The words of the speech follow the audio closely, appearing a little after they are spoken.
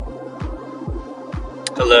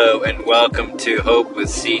Hello and welcome to Hope with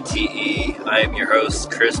CTE. I am your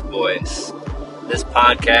host, Chris Boyce. This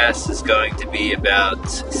podcast is going to be about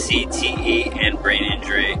CTE and brain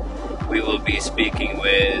injury. We will be speaking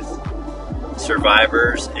with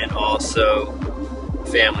survivors and also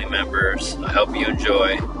family members. I hope you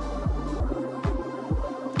enjoy.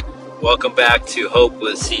 Welcome back to Hope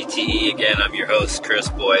with CTE. Again, I'm your host, Chris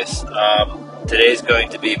Boyce. Today's going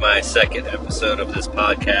to be my second episode of this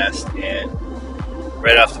podcast, and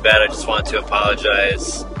right off the bat, I just want to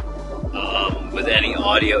apologize with any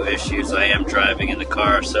audio issues. I am driving in the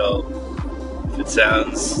car, so if it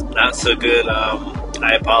sounds not so good,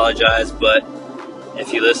 I apologize. But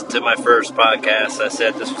if you listen to my first podcast, I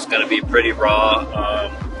said this was going to be pretty raw.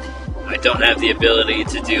 I don't have the ability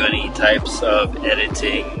to do any types of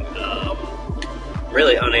editing.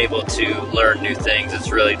 Really unable to learn new things.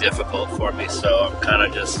 It's really difficult for me, so I'm kind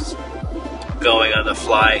of just going on the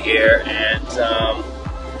fly here. And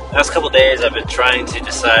last couple days I've been trying to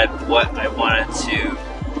decide what I wanted to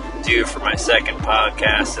do for my second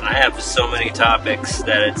podcast, and I have so many topics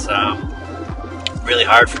that it's really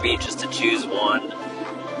hard for me just to choose one.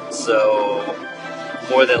 So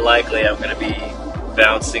more than likely I'm going to be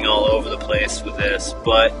bouncing all over the place with this,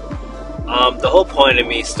 but the whole point of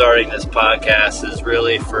me starting this podcast is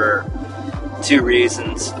really for two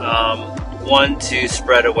reasons. One, to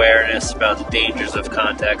spread awareness about the dangers of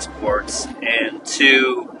contact sports, and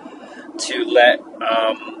two, to let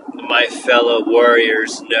my fellow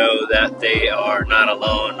warriors know that they are not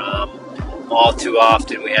alone. All too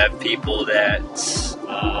often we have people that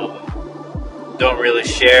don't really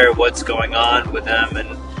share what's going on with them,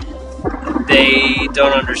 and they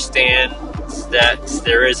don't understand that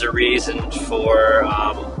there is a reason for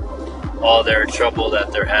all their trouble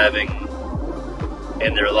that they're having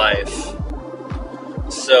in their life.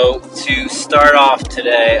 So to start off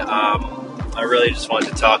today, I really just want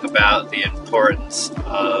to talk about the importance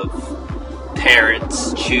of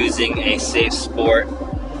parents choosing a safe sport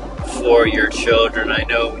for your children. I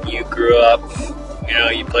know when you grew up,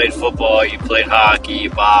 you played football, you played hockey, you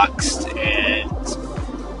boxed, and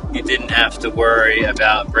you didn't have to worry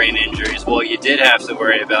about brain injuries. Well, you did have to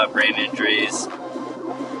worry about brain injuries.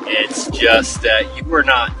 It's just that you were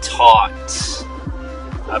not taught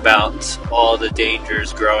about all the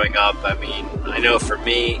dangers growing up. I mean, I know for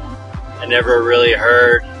me, I never really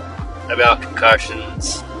heard about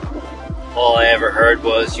concussions. All I ever heard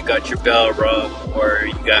was you got your bell rung or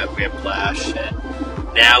you got whiplash. And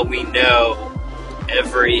now we know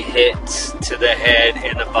every hit to the head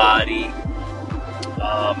and the body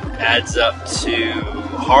adds up to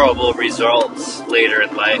horrible results later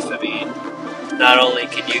in life. I mean, not only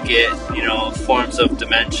can you get, forms of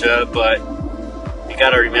dementia, but you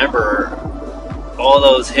got to remember all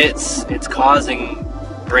those hits, it's causing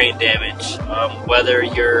brain damage. Whether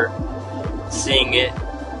you're seeing it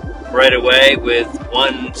right away with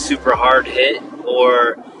one super hard hit,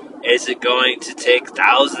 or is it going to take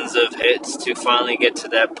thousands of hits to finally get to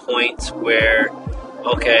that point where,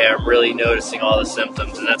 okay, I'm really noticing all the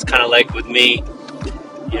symptoms. And that's kind of like with me.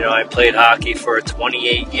 I played hockey for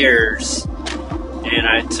 28 years, and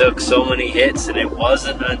I took so many hits, and it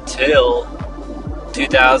wasn't until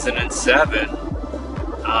 2007,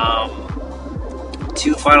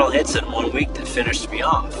 2 final hits in 1 week that finished me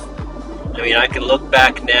off. I mean, I can look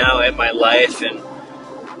back now at my life and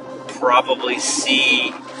probably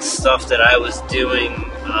see stuff that I was doing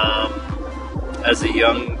as a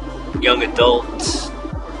young adult,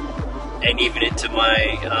 and even into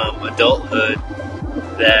my adulthood,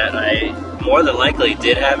 that I more than likely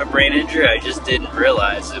did have a brain injury. I just didn't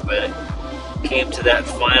realize it, but it came to that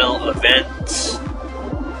final event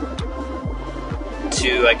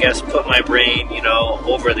to, I guess, put my brain,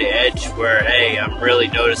 over the edge where, hey, I'm really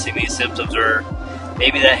noticing these symptoms, or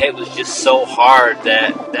maybe that hit was just so hard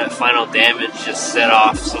that final damage just set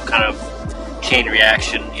off some kind of chain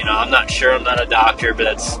reaction. I'm not sure, I'm not a doctor, but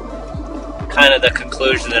that's kind of the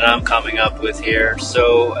conclusion that I'm coming up with here.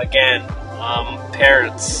 So again,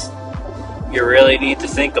 parents, you really need to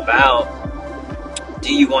think about,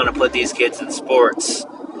 do you want to put these kids in sports?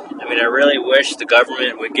 I mean, I really wish the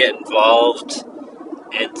government would get involved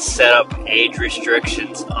and set up age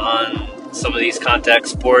restrictions on some of these contact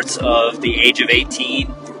sports of the age of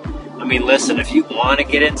 18. I mean, listen, if you want to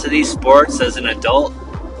get into these sports as an adult,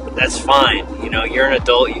 that's fine. You're an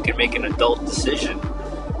adult, you can make an adult decision.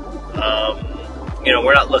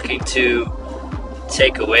 We're not looking to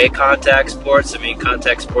take away contact sports. I mean,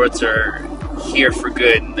 contact sports are here for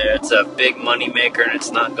good, and it's a big money maker, and it's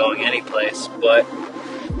not going anyplace. But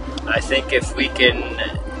I think if we can,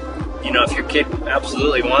 if your kid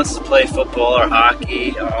absolutely wants to play football or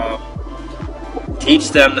hockey,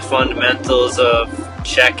 teach them the fundamentals of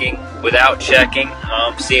checking without checking.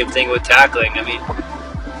 Same thing with tackling. I mean,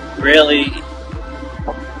 really,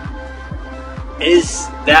 is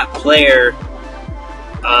that player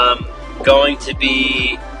going to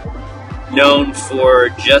be known for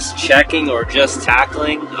just checking or just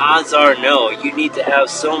tackling? Odds are no. You need to have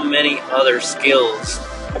so many other skills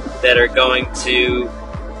that are going to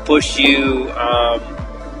push you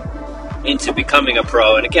into becoming a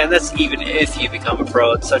pro. And again, that's even if you become a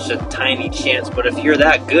pro. It's such a tiny chance. But if you're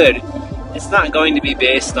that good, it's not going to be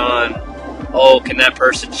based on, oh, can that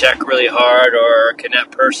person check really hard or can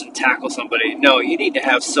that person tackle somebody? No, you need to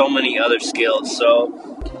have so many other skills. So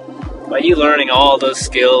by you learning all those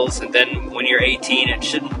skills, and then when you're 18, it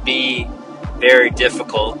shouldn't be very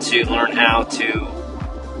difficult to learn how to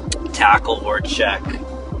tackle or check.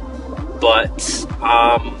 But,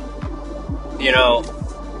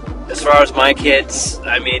 as far as my kids,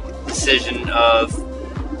 I made the decision of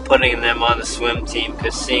putting them on the swim team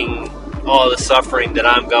because seeing all the suffering that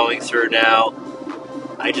I'm going through now,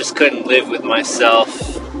 I just couldn't live with myself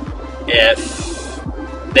if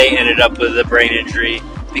they ended up with a brain injury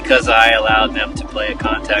because I allowed them to play a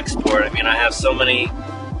contact sport. I mean, I have so many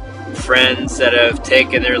friends that have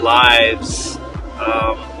taken their lives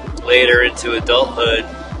later into adulthood,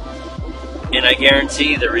 and I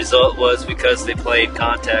guarantee the result was because they played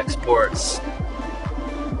contact sports.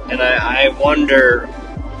 And I wonder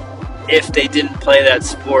if they didn't play that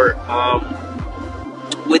sport,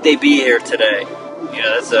 would they be here today?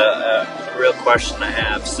 That's a real question I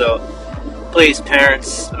have. So please,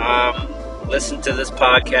 parents, listen to this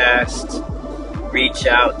podcast, reach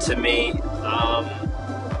out to me,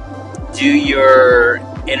 do your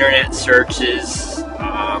internet searches,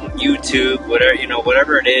 YouTube,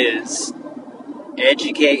 whatever it is.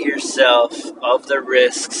 Educate yourself of the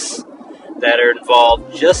risks that are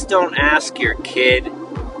involved. Just don't ask your kid,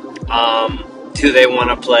 do they want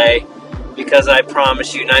to play? Because I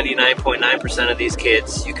promise you, 99.9% of these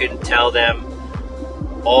kids, you can tell them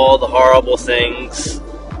all the horrible things.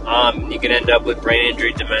 You can end up with brain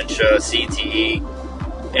injury, dementia, CTE.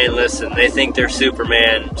 And listen, they think they're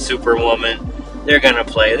Superman, Superwoman. They're going to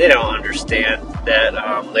play. They don't understand that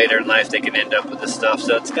later in life they can end up with this stuff.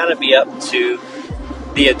 So it's got to be up to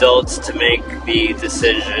the adults to make the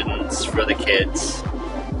decisions for the kids.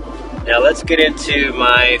 Now let's get into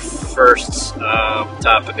my first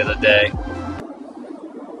topic of the day.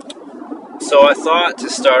 So I thought to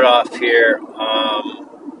start off here,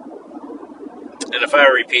 and if I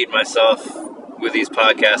repeat myself with these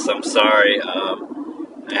podcasts, I'm sorry. I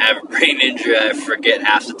have a brain injury. I forget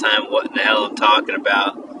half the time what in the hell I'm talking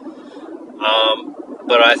about.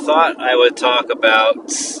 But I thought I would talk about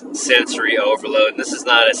sensory overload. This is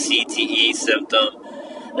not a CTE symptom.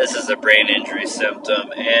 This is a brain injury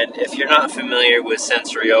symptom. And if you're not familiar with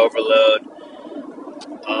sensory overload,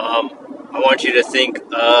 I want you to think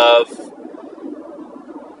of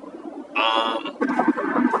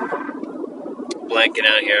blanking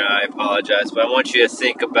out here, I apologize, but I want you to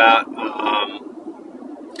think about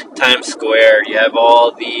Times Square. You have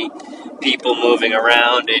all the people moving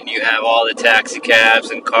around and you have all the taxi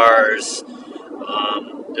cabs and cars.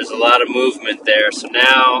 There's a lot of movement there. So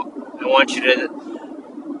now I want you to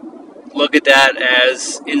look at that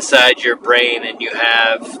as inside your brain, and you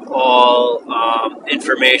have all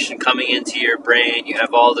information coming into your brain. You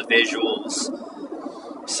have all the visuals.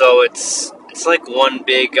 So it's like one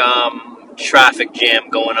big traffic jam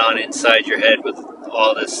going on inside your head with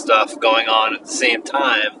all this stuff going on at the same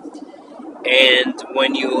time. And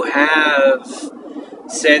when you have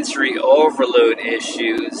sensory overload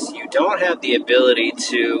issues, you don't have the ability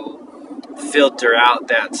to filter out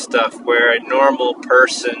that stuff where a normal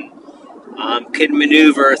person can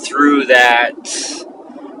maneuver through that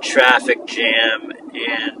traffic jam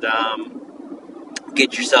and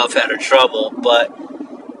get yourself out of trouble. But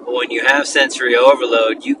when you have sensory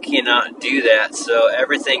overload, you cannot do that, so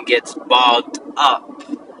everything gets bogged up,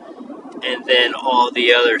 and then all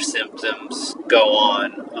the other symptoms go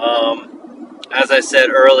on. As I said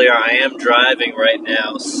earlier, I am driving right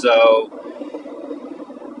now, so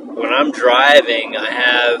when I'm driving, I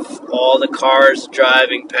have all the cars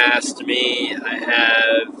driving past me, I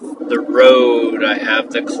have the road, I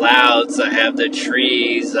have the clouds, I have the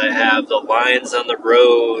trees, I have the lines on the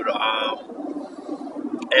road.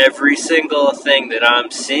 Every single thing that I'm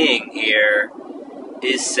seeing here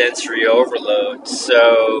is sensory overload.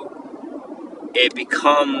 So it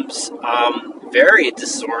becomes very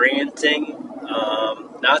disorienting,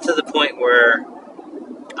 not to the point where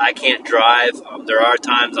I can't drive. There are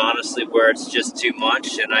times, honestly, where it's just too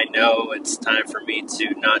much, and I know it's time for me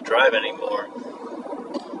to not drive anymore.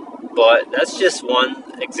 But that's just one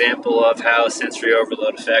example of how sensory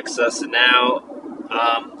overload affects us. And now,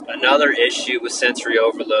 another issue with sensory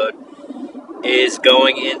overload is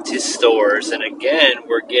going into stores. And again,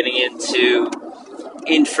 we're getting into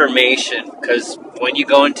information, because when you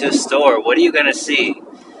go into a store, what are you going to see?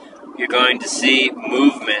 You're going to see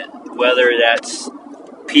movement, whether that's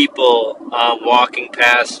people walking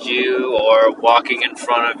past you or walking in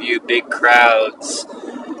front of you, big crowds,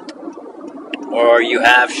 or you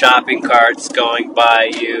have shopping carts going by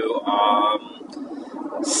you,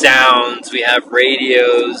 sounds, we have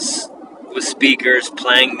radios with speakers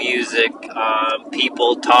playing music,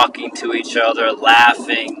 people talking to each other,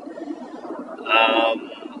 laughing.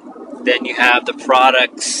 Then you have the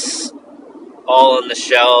products all on the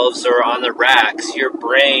shelves or on the racks. Your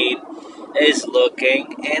brain is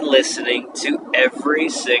looking and listening to every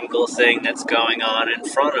single thing that's going on in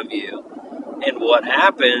front of you. And what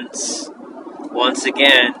happens, once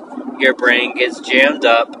again, your brain gets jammed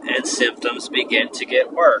up and symptoms begin to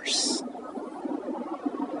get worse.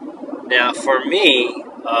 Now, for me,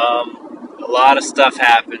 a lot of stuff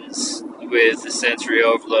happens with the sensory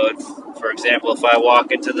overload. For example, if I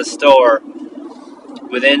walk into the store,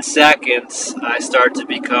 within seconds, I start to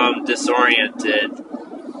become disoriented.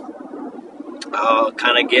 I'll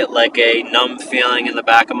kind of get like a numb feeling in the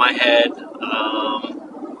back of my head,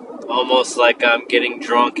 almost like I'm getting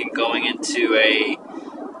drunk and going into a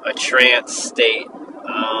trance state.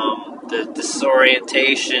 The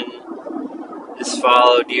disorientation is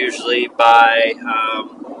followed usually by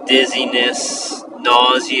dizziness,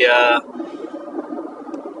 nausea,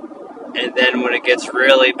 and then when it gets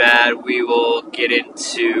really bad, we will get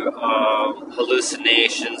into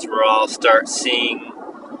hallucinations where I'll start seeing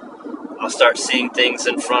things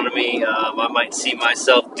in front of me. I might see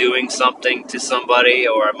myself doing something to somebody,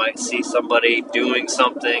 or I might see somebody doing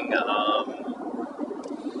something.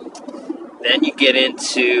 Then you get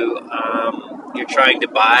into, you're trying to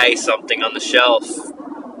buy something on the shelf,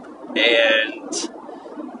 and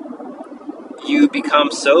you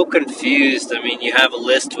become so confused. I mean, you have a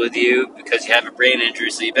list with you because you have a brain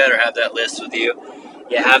injury, so you better have that list with you.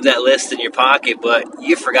 You have that list in your pocket, but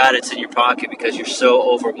you forgot it's in your pocket because you're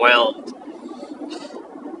so overwhelmed.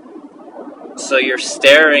 So you're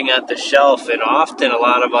staring at the shelf, and often a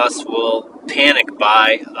lot of us will panic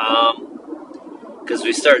buy because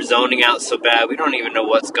we start zoning out so bad we don't even know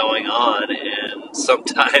what's going on, and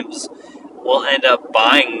sometimes we'll end up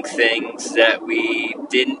buying things that we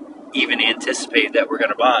didn't even anticipate that we're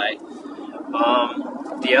going to buy.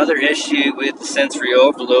 The other issue with sensory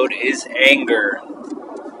overload is anger.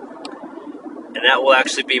 And that will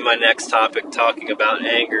actually be my next topic, talking about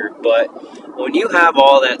anger. But when you have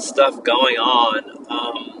all that stuff going on,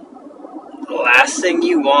 the last thing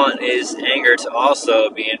you want is anger to also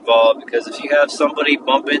be involved. Because if you have somebody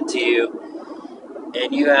bump into you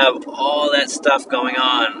and you have all that stuff going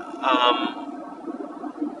on,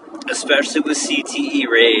 especially with CTE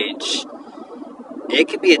rage, it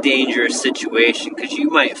could be a dangerous situation because you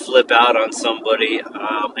might flip out on somebody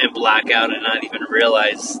and black out and not even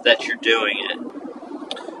realize that you're doing it.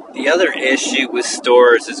 The other issue with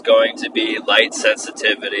stores is going to be light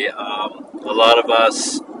sensitivity. A lot of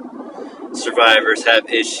us survivors have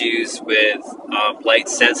issues with light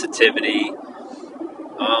sensitivity.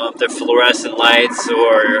 The fluorescent lights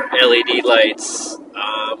or LED lights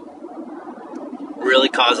really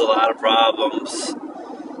cause a lot of problems.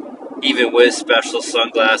 Even with special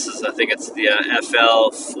sunglasses, I think it's the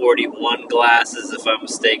FL41 glasses, if I'm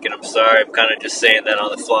mistaken. I'm sorry, I'm kind of just saying that on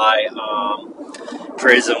the fly.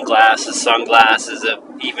 Prism glasses, sunglasses,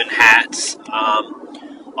 even hats.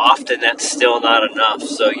 Often that's still not enough.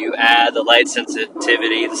 So you add the light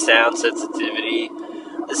sensitivity, the sound sensitivity,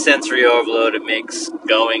 the sensory overload. It makes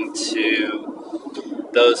going to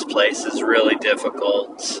those places really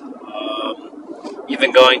difficult.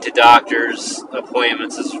 Even going to doctor's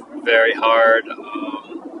appointments is very hard.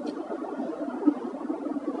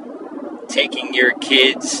 Taking your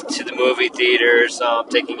kids to the movie theaters,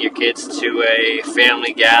 taking your kids to a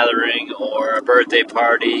family gathering or a birthday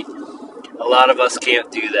party. A lot of us can't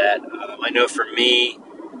do that. I know for me,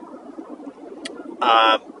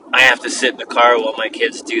 I have to sit in the car while my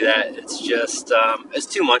kids do that. It's just, it's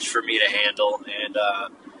too much for me to handle, and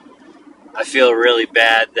I feel really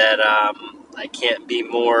bad that I can't be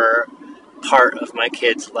more part of my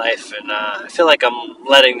kids' life, and I feel like I'm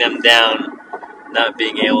letting them down, not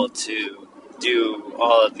being able to do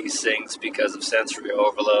all of these things because of sensory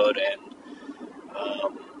overload. And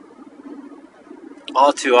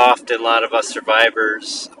all too often, a lot of us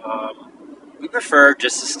survivors, we prefer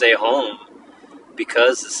just to stay home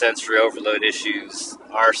because the sensory overload issues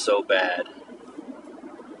are so bad.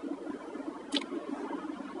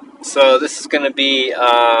 So this is going to be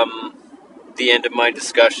the end of my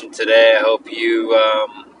discussion today. I hope you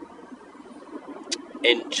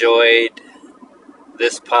enjoyed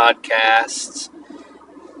this podcast.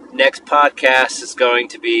 Next podcast is going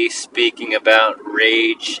to be speaking about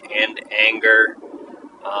rage and anger.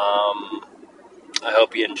 I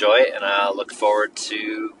hope you enjoy it, and I look forward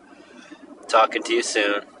to talking to you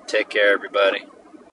soon. Take care, everybody.